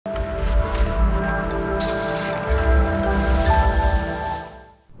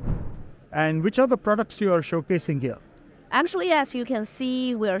And which are the products you are showcasing here? Actually, as you can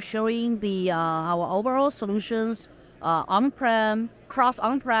see, we are showing our overall solutions, on-prem,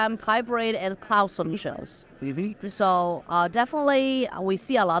 cross-on-prem, hybrid, and cloud solutions. So definitely, we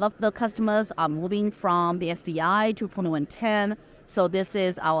see a lot of the customers are moving from the SDI to 2110. So this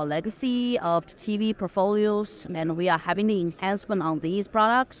is our legacy of the TV portfolios, and we are having the enhancement on these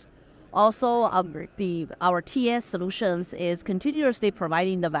products. Also, our TS solutions is continuously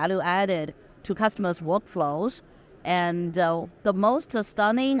providing the value added to customers' workflows. And the most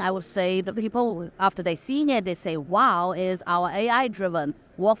stunning, I would say, the people, after they seen it, they say, wow, is our AI-driven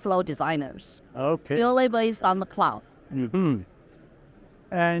workflow designers. Okay. Purely based on the cloud.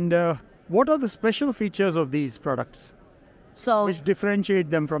 And what are the special features of these products which differentiate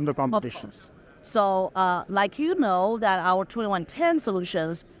them from the competitions? So, like you know, that our 2110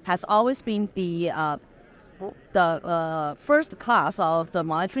 solutions has always been the first class of the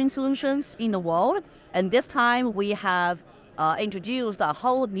monitoring solutions in the world. And this time we have introduced a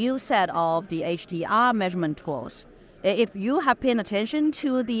whole new set of the HDR measurement tools. If you have paid attention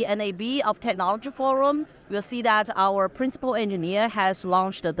to the NAB of Technology Forum, you'll see that our principal engineer has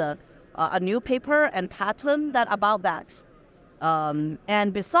launched a new paper and patent about that.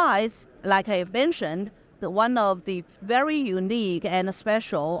 And besides, like I mentioned, one of the very unique and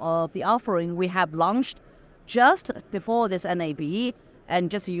special of the offering we have launched just before this NAB, and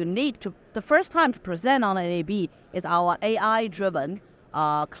just unique to the first time to present on NAB, is our AI-driven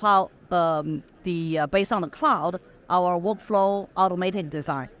cloud, based on the cloud, our workflow automated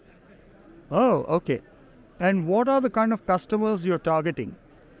design. Oh, okay. And what are the kind of customers you're targeting?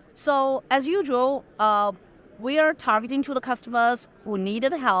 So as usual, we are targeting to the customers who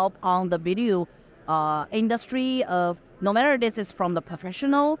needed help on the video industry of, no matter this is from the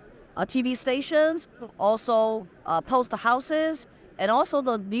professional TV stations, also post houses, and also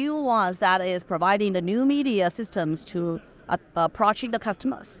the new ones that is providing the new media systems to approaching the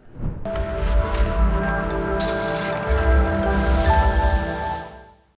customers.